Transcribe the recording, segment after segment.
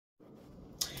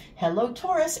Hello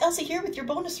Taurus, Elsie here with your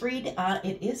bonus read.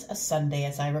 It is a Sunday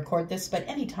as I record this, but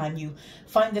anytime you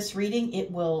find this reading, it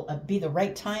will be the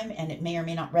right time and it may or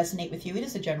may not resonate with you. It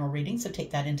is a general reading, so take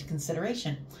that into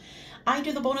consideration. I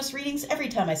do the bonus readings every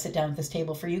time I sit down at this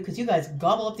table for you because you guys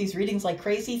gobble up these readings like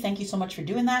crazy. Thank you so much for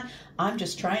doing that. I'm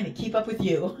just trying to keep up with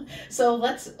you. So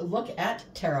let's look at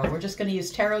tarot. We're just going to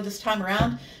use tarot this time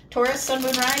around. Taurus, Sun,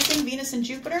 Moon, Rising, Venus, and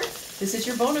Jupiter. This is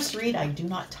your bonus read. I do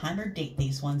not time or date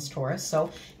these ones, Taurus, so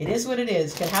it is what it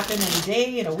is. Could happen in a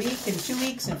day, in a week, in 2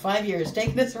 weeks, in 5 years.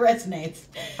 Take this resonates.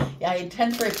 I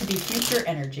intend for it to be future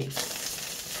energy.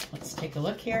 Let's take a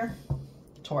look here.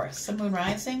 Taurus, Sun, Moon,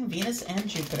 Rising, Venus, and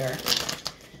Jupiter.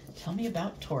 Tell me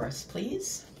about Taurus,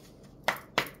 please.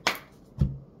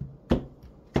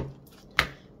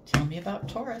 Tell me about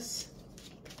Taurus.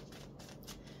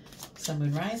 Sun,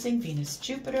 Moon, Rising, Venus,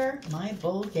 Jupiter, my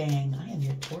bull gang. I am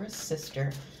your Taurus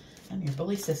sister. I'm your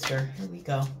bully sister. Here we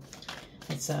go.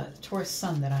 It's a Taurus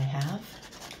Sun that I have.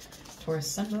 Taurus,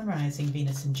 Sun, Moon, Rising,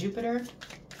 Venus, and Jupiter.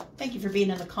 Thank you for being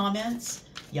in the comments.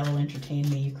 Y'all entertain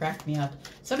me. You cracked me up.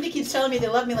 Somebody keeps telling me they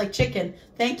love me like chicken.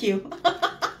 Thank you.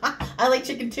 I like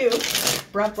chicken too.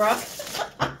 Brock, Brock.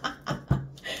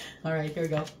 All right, here we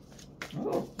go.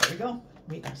 Oh, there we go.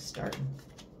 Wait, I'm starting.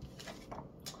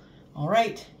 All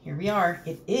right, here we are.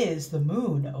 It is the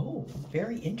moon. Oh,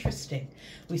 very interesting.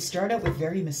 We start out with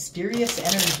very mysterious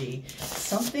energy.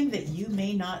 Something that you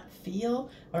may not feel,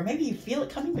 or maybe you feel it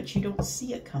coming, but you don't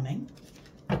see it coming.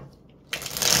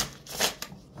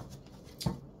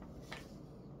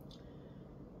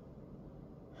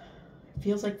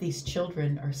 Feels like these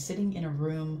children are sitting in a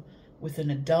room with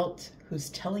an adult who's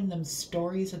telling them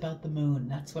stories about the moon.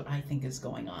 That's what I think is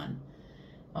going on.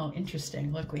 Oh,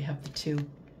 interesting. Look, we have the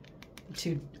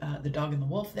dog and the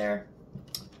wolf there.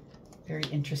 Very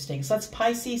interesting. So that's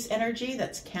Pisces energy.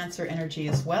 That's Cancer energy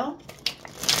as well.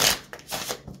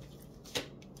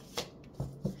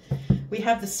 We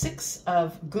have the Six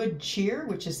of Good Cheer,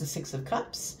 which is the Six of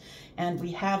Cups. And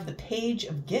we have the Page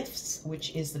of Gifts,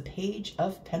 which is the Page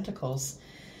of Pentacles.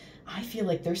 I feel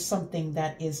like there's something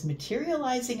that is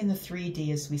materializing in the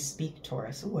 3D as we speak,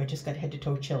 Taurus. Oh, I just got head to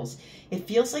toe chills. It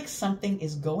feels like something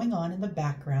is going on in the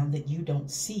background that you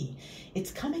don't see. It's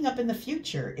coming up in the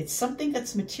future. It's something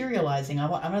that's materializing. I'm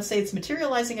going to say it's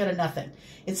materializing out of nothing.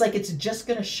 It's like it's just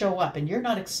going to show up and you're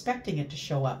not expecting it to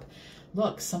show up.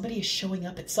 Look, somebody is showing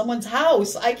up at someone's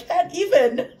house. I can't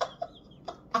even.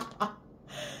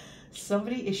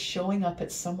 Somebody is showing up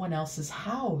at someone else's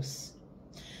house.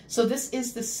 So this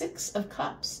is the Six of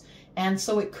Cups. And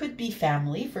so it could be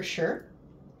family for sure.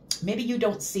 Maybe you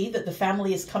don't see that the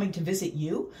family is coming to visit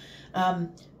you.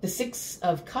 The Six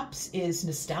of Cups is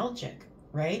nostalgic,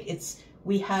 right?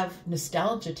 We have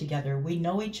nostalgia together. We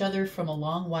know each other from a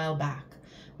long while back.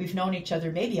 We've known each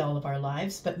other maybe all of our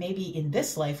lives, but maybe in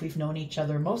this life we've known each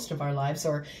other most of our lives,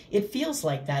 or it feels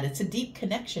like that. It's a deep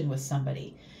connection with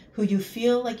somebody who you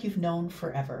feel like you've known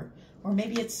forever. Or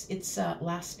maybe it's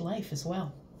last life as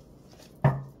well.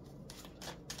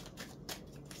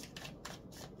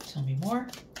 Tell me more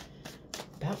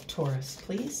about Taurus,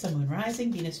 please. Sun, Moon,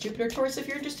 Rising, Venus, Jupiter. Taurus, if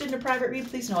you're interested in a private read,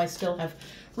 please know I still have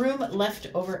room left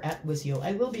over at Wizio.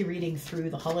 I will be reading through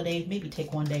the holiday, maybe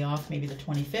take one day off, maybe the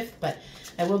 25th, but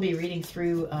I will be reading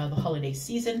through the holiday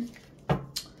season.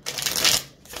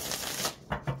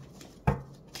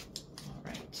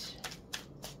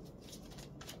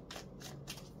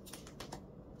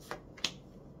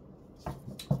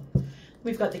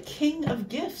 We've got the King of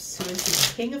Gifts, who is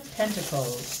the King of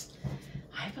Pentacles.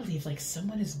 I believe like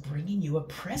someone is bringing you a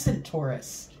present,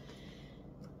 Taurus.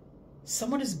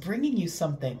 Someone is bringing you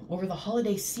something over the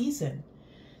holiday season.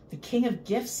 The King of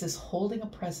Gifts is holding a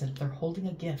present. They're holding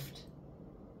a gift.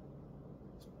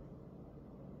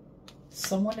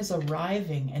 Someone is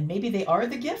arriving, and maybe they are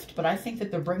the gift, but I think that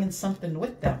they're bringing something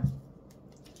with them.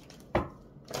 That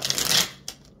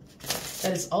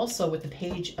is also what the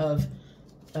Page of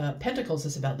Pentacles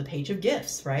is about, the Page of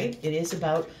Gifts, right? It is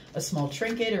about a small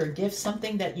trinket or a gift,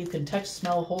 something that you can touch,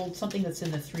 smell, hold, something that's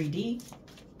in the 3D.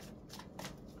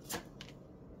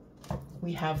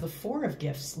 We have the Four of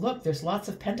Gifts. Look, there's lots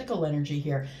of pentacle energy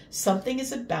here. Something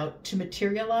is about to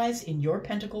materialize in your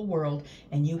pentacle world,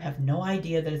 and you have no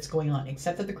idea that it's going on,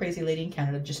 except that the crazy lady in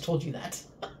Canada just told you that.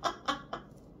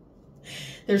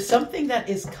 There's something that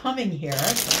is coming here,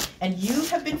 and you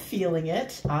have been feeling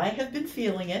it. I have been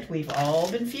feeling it. We've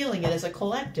all been feeling it as a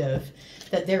collective,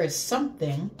 that there is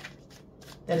something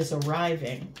that is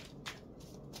arriving.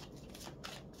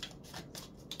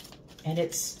 And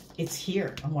it's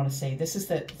here, I want to say. This is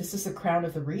the crown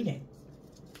of the reading.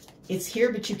 It's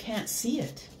here, but you can't see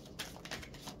it.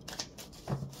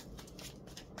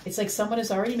 It's like someone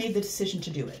has already made the decision to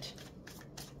do it.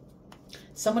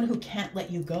 Someone who can't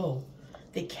let you go.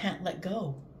 They can't let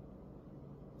go.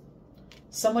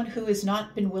 Someone who has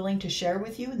not been willing to share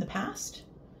with you in the past.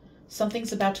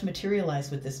 Something's about to materialize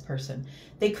with this person.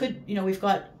 They could, you know, we've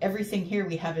got everything here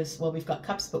we have is, well, we've got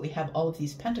cups, but we have all of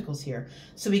these pentacles here.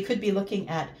 So we could be looking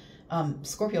at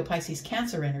Scorpio, Pisces,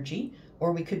 Cancer energy,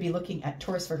 or we could be looking at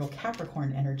Taurus, Virgo,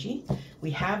 Capricorn energy.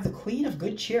 We have the Queen of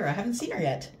Good Cheer. I haven't seen her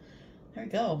yet. There we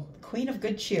go. Queen of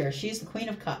Good Cheer. She's the Queen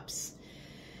of Cups.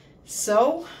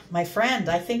 So, my friend,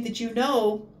 I think that you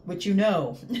know what you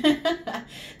know.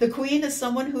 The Queen is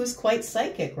someone who is quite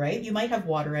psychic, right? You might have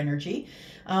water energy.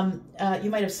 You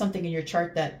might have something in your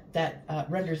chart that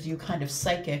renders you kind of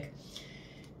psychic.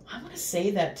 I want to say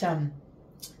that,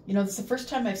 you know, this is the first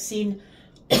time I've seen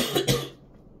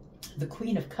the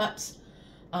Queen of Cups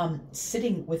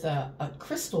sitting with a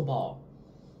crystal ball.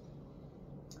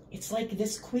 It's like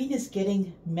this queen is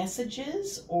getting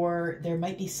messages, or there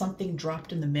might be something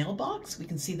dropped in the mailbox. We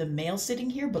can see the mail sitting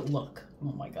here, but look,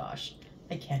 oh my gosh,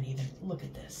 I can't even look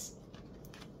at this.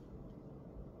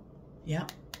 Yeah.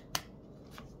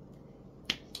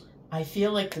 I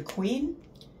feel like the queen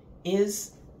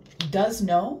does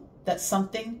know that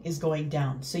something is going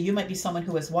down. So you might be someone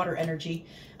who has water energy,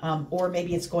 or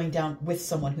maybe it's going down with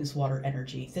someone who's water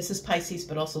energy. This is Pisces,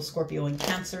 but also Scorpio and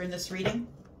Cancer in this reading.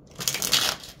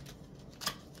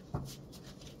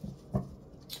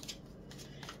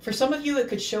 For some of you, it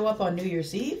could show up on New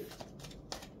Year's Eve.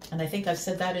 And I think I've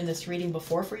said that in this reading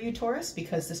before for you, Taurus,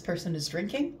 because this person is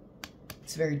drinking.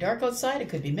 It's very dark outside. It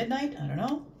could be midnight. I don't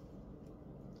know.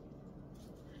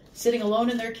 Sitting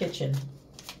alone in their kitchen.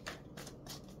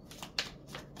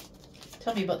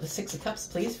 Tell me about the Six of Cups,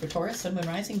 please, for Taurus, Sun, Moon,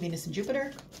 Rising, Venus, and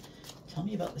Jupiter. Tell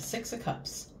me about the Six of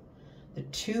Cups. The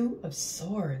Two of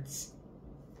Swords.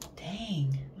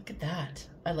 Dang, look at that.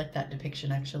 I like that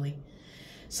depiction, actually.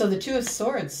 So the Two of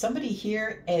Swords, somebody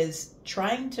here is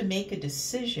trying to make a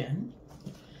decision.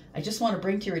 I just want to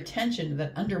bring to your attention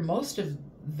that under most of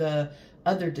the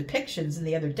other depictions in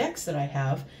the other decks that I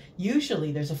have,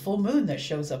 usually there's a full moon that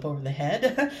shows up over the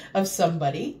head of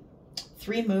somebody.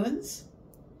 3 moons.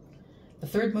 The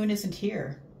third moon isn't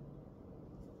here.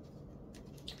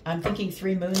 I'm thinking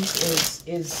 3 moons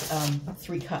is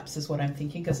 3 cups is what I'm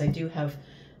thinking, because I do have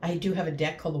a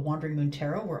deck called the Wandering Moon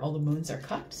Tarot where all the moons are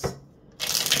cups.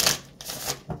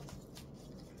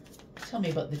 Tell me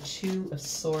about the Two of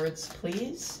Swords,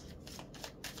 please.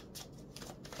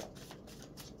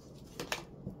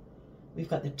 We've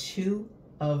got the Two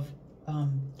of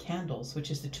Candles, which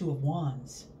is the Two of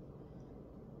Wands.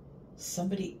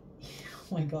 Somebody,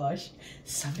 oh my gosh,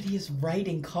 somebody is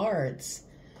writing cards.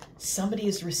 Somebody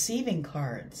is receiving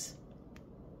cards.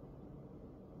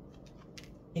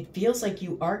 It feels like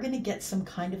you are going to get some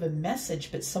kind of a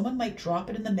message, but someone might drop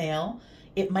it in the mail.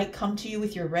 It might come to you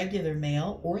with your regular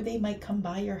mail, or they might come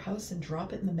by your house and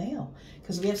drop it in the mail,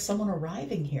 because we have someone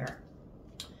arriving here.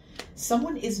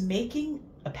 Someone is making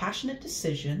a passionate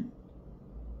decision.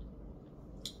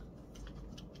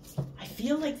 I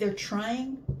feel like they're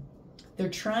trying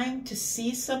to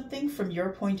see something from your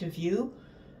point of view.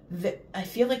 I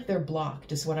feel like they're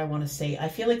blocked is what I want to say. I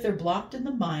feel like they're blocked in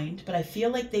the mind, but I feel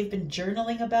like they've been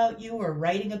journaling about you or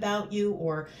writing about you,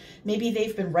 or maybe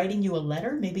they've been writing you a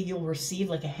letter. Maybe you'll receive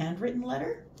like a handwritten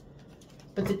letter.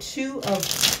 But the Two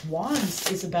of Wands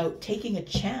is about taking a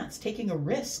chance, taking a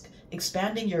risk,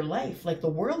 expanding your life. Like the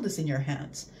world is in your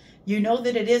hands. You know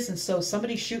that it is, and so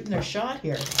somebody's shooting their shot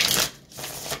here.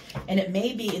 And it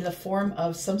may be in the form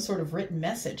of some sort of written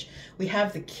message. We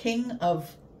have the King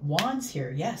of Wands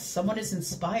here. Yes, someone is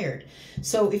inspired.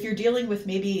 So if you're dealing with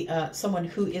maybe someone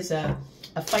who is a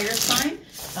fire sign,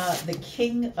 the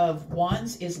King of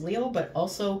Wands is Leo, but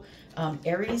also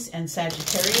Aries and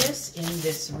Sagittarius in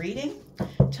this reading.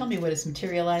 Tell me what is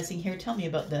materializing here. Tell me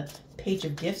about the Page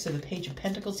of Gifts or the Page of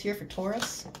Pentacles here for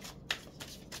Taurus.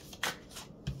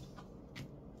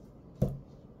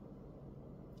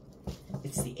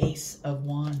 It's the Ace of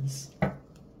Wands.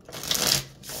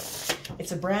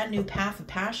 It's a brand new path of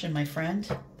passion, my friend.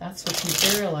 That's what's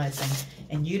materializing,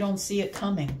 and you don't see it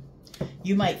coming.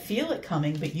 You might feel it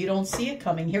coming, but you don't see it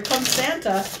coming. Here comes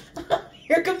Santa.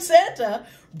 Here comes Santa,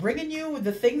 bringing you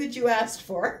the thing that you asked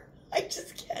for. I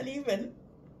just can't even.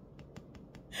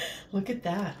 Look at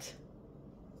that.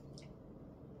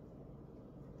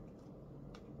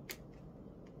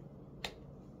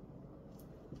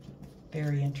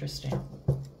 Very interesting.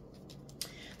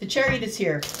 The Chariot is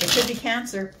here. It could be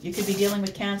Cancer. You could be dealing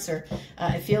with Cancer.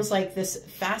 It feels like this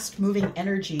fast-moving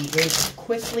energy is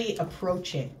quickly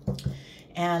approaching.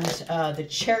 And the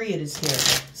Chariot is here.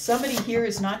 Somebody here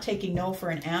is not taking no for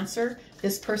an answer.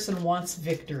 This person wants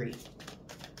victory.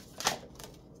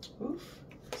 Oof,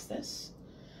 what's this?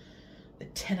 The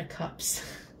 10 of Cups.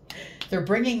 They're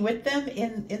bringing with them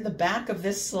in the back of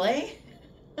this sleigh.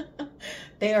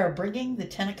 They are bringing the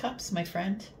 10 of Cups, my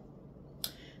friend.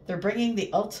 They're bringing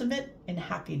the ultimate in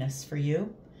happiness for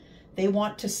you. They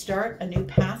want to start a new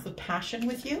path of passion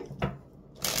with you.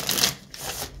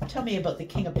 Tell me about the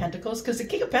King of Pentacles, because the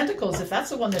King of Pentacles, if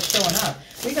that's the one that's showing up,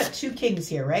 we got 2 kings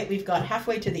here, right? We've got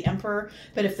halfway to the Emperor,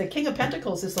 but if the King of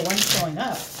Pentacles is the one showing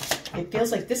up, it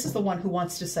feels like this is the one who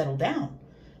wants to settle down.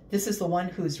 This is the one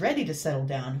who's ready to settle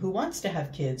down, who wants to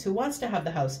have kids, who wants to have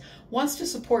the house, wants to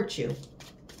support you.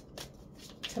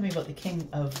 Tell me about the King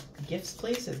of Gifts,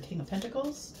 please, or the King of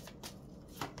Pentacles.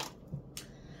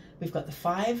 We've got the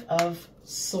 5 of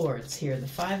Swords here, the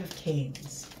 5 of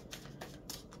Canes.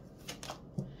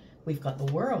 We've got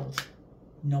the World.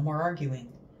 No more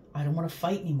arguing. I don't want to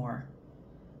fight anymore.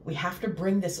 We have to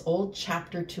bring this old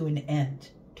chapter to an end,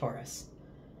 Taurus.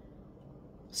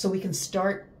 So we can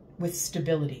start with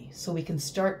stability. So we can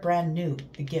start brand new.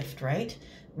 The Gift, right?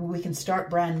 We can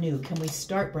start brand new. Can we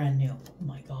start brand new? Oh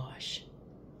my gosh.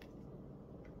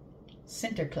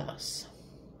 Sinterklaas.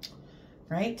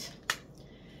 Right?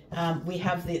 We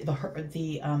have the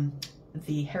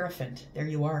Hierophant. There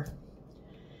you are.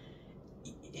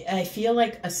 I feel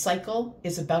like a cycle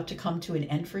is about to come to an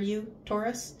end for you,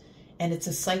 Taurus, and it's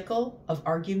a cycle of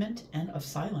argument and of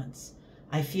silence.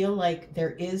 I feel like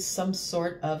there is some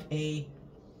sort of a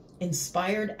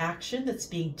inspired action that's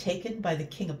being taken by the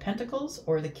King of Pentacles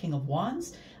or the King of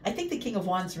Wands. I think the King of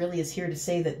Wands really is here to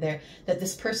say that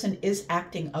this person is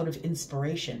acting out of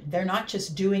inspiration. They're not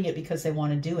just doing it because they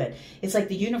want to do it. It's like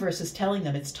the universe is telling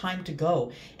them it's time to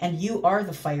go. And you are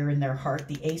the fire in their heart,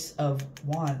 the Ace of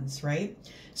Wands, right?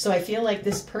 So I feel like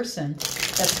this person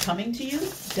that's coming to you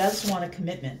does want a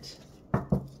commitment.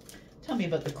 Tell me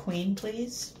about the Queen,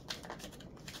 please.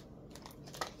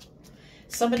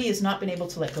 Somebody has not been able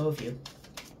to let go of you.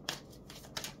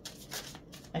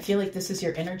 I feel like this is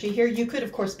your energy here. You could,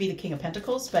 of course, be the King of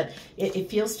Pentacles, but it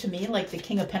feels to me like the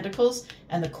King of Pentacles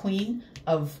and the Queen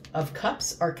of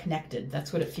Cups are connected.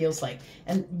 That's what it feels like.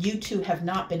 And you two have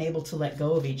not been able to let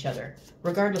go of each other,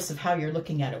 regardless of how you're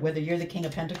looking at it, whether you're the King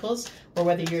of Pentacles or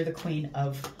whether you're the Queen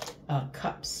of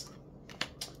Cups.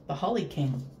 The Holly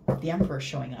King, the Emperor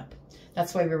showing up.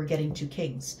 That's why we were getting 2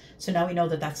 kings. So now we know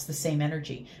that that's the same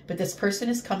energy. But this person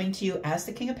is coming to you as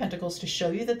the King of Pentacles to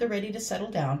show you that they're ready to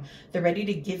settle down. They're ready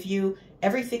to give you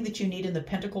everything that you need in the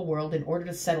Pentacle world in order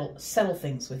to settle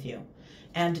things with you.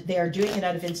 And they are doing it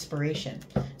out of inspiration.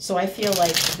 So I feel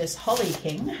like this Holly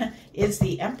King is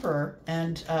the Emperor,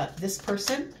 and this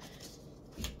person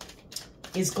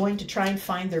is going to try and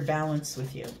find their balance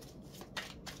with you.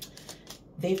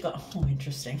 They've got, oh,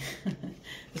 interesting.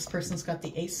 This person's got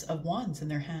the Ace of Wands in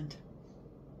their hand.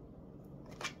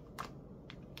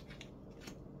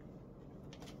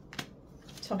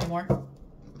 Tell me more.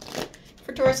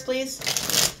 For Taurus, please.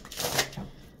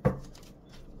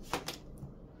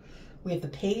 We have the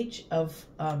Page of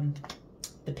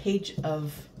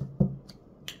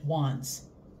Wands.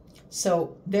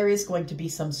 So there is going to be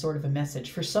some sort of a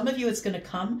message. For some of you, it's going to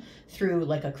come through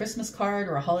like a Christmas card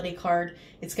or a holiday card.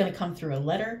 It's going to come through a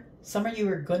letter. Some of you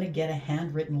are going to get a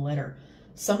handwritten letter.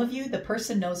 Some of you, the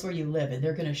person knows where you live and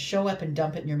they're going to show up and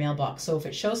dump it in your mailbox. So if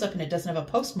it shows up and it doesn't have a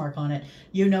postmark on it,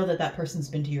 you know that that person's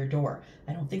been to your door.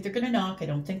 I don't think they're going to knock. I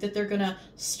don't think that they're going to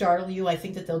startle you. I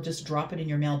think that they'll just drop it in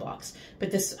your mailbox. But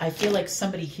this, I feel like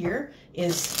somebody here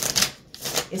is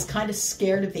kind of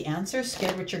scared of the answer,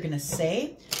 scared what you're going to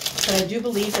say. But I do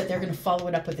believe that they're going to follow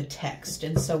it up with a text.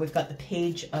 And so we've got the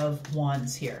Page of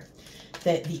Wands here.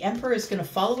 That the Emperor is going to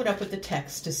follow it up with the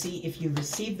text to see if you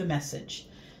receive the message.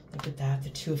 Look at that. The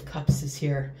 2 of Cups is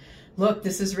here. Look,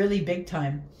 this is really big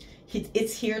time.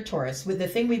 It's here, Taurus. With the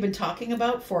thing we've been talking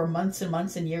about for months and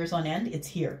months and years on end, it's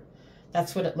here.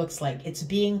 That's what it looks like.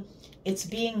 You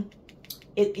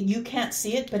can't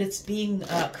see it, but it's being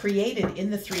created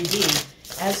in the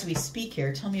 3D as we speak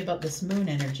here. Tell me about this moon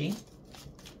energy.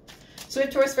 So we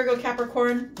have Taurus, Virgo,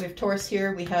 Capricorn. We have Taurus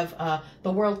here. We have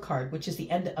the World card, which is the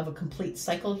end of a complete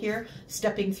cycle here,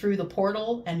 stepping through the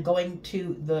portal and going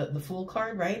to the Fool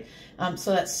card, right?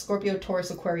 So that's Scorpio,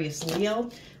 Taurus, Aquarius, Leo.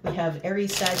 We have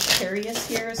Aries, Sagittarius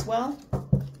here as well.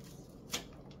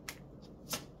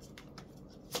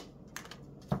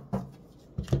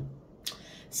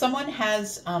 Someone's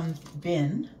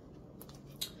been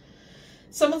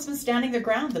standing their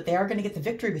ground that they are going to get the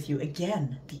victory with you.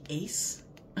 Again, the Ace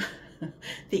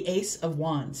The Ace of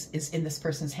Wands is in this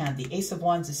person's hand. The Ace of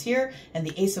Wands is here, and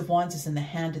the Ace of Wands is in the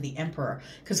hand of the Emperor,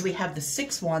 because we have the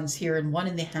 6 wands here and 1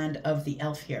 in the hand of the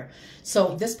elf here.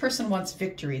 So this person wants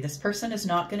victory. This person is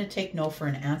not going to take no for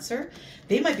an answer.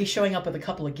 They might be showing up with a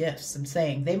couple of gifts, I'm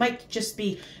saying. They might just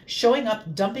be showing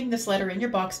up, dumping this letter in your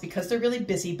box because they're really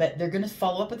busy, but they're going to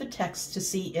follow up with a text to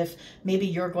see if maybe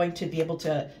you're going to be able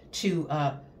to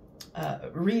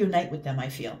reunite with them, I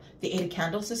feel. The 8 of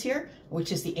Candles is here,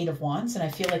 which is the 8 of Wands, and I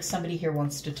feel like somebody here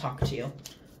wants to talk to you.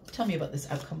 Tell me about this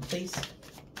outcome, please.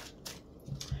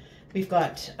 We've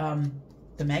got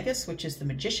the Magus, which is the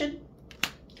Magician.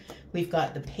 We've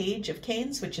got the Page of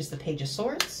Canes, which is the Page of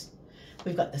Swords.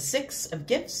 We've got the 6 of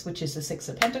Gifts, which is the 6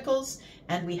 of Pentacles,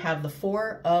 and we have the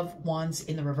 4 of Wands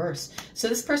in the reverse. So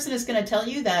this person is going to tell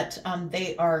you that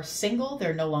they are single,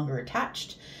 they're no longer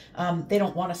attached. They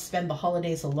don't want to spend the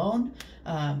holidays alone.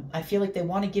 I feel like they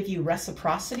want to give you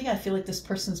reciprocity. I feel like this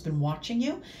person's been watching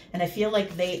you, and I feel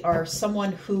like they are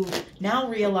someone who now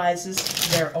realizes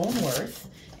their own worth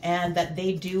and that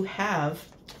they do have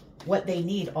what they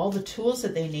need, all the tools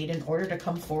that they need in order to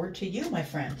come forward to you, my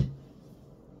friend.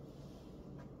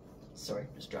 Sorry,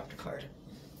 just dropped a card.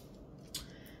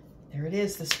 There it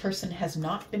is. This person has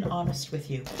not been honest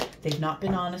with you. They've not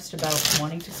been honest about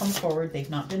wanting to come forward. They've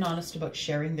not been honest about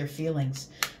sharing their feelings.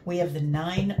 We have the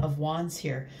 9 of Wands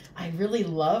here. I really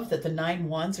love that the 9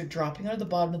 wands are dropping out of the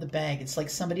bottom of the bag. It's like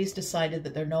somebody's decided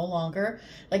that they're no longer,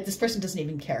 like this person doesn't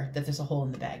even care that there's a hole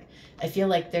in the bag. I feel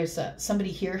like there's somebody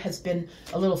here has been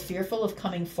a little fearful of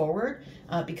coming forward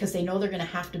because they know they're going to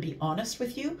have to be honest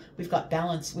with you. We've got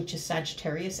Balance, which is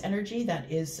Sagittarius energy. That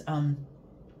is...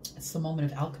 it's the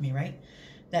moment of alchemy, right?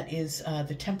 That is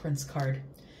the Temperance card.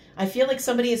 I feel like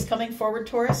somebody is coming forward,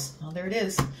 Taurus. Oh, there it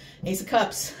is. Ace of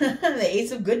Cups. The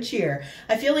Ace of Good Cheer.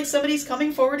 I feel like somebody's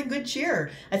coming forward in good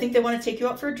cheer. I think they want to take you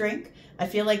out for a drink. I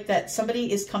feel like that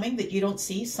somebody is coming that you don't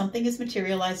see. Something is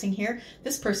materializing here.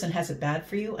 This person has it bad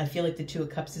for you. I feel like the 2 of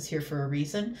Cups is here for a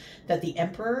reason. That the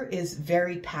Emperor is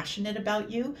very passionate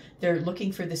about you. They're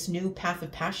looking for this new path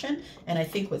of passion. And I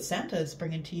think what Santa is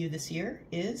bringing to you this year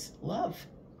is love.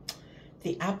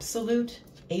 The absolute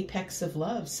apex of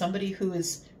love. Somebody who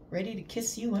is ready to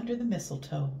kiss you under the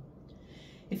mistletoe.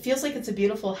 It feels like it's a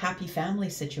beautiful, happy family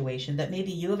situation, that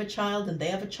maybe you have a child and they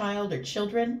have a child or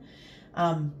children,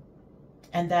 and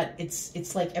that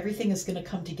it's like everything is going to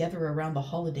come together around the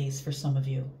holidays for some of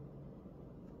you.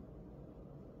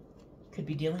 Could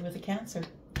be dealing with a Cancer,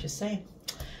 just saying.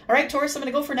 All right, Taurus, I'm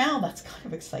going to go for now. That's kind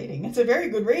of exciting. It's a very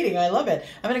good reading. I love it.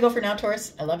 I'm going to go for now,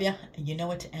 Taurus. I love you. You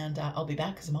know it, and I'll be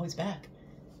back because I'm always back.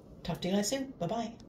 Talk to you guys soon. Bye-bye.